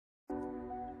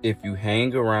If you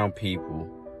hang around people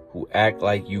who act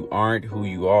like you aren't who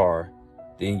you are,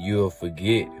 then you'll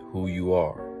forget who you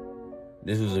are.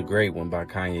 This was a great one by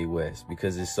Kanye West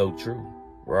because it's so true,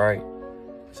 right?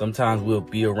 Sometimes we'll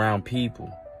be around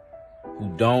people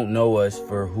who don't know us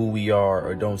for who we are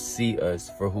or don't see us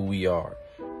for who we are.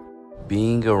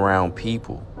 Being around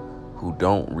people who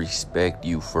don't respect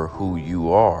you for who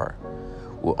you are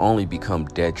will only become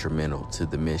detrimental to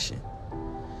the mission.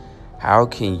 How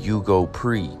can you go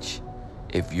preach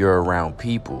if you're around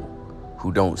people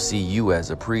who don't see you as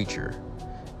a preacher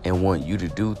and want you to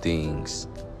do things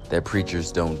that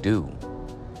preachers don't do?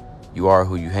 You are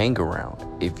who you hang around.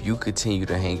 If you continue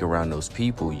to hang around those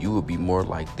people, you will be more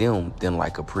like them than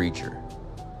like a preacher.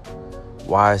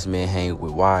 Wise men hang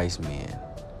with wise men.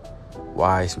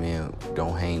 Wise men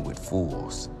don't hang with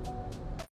fools.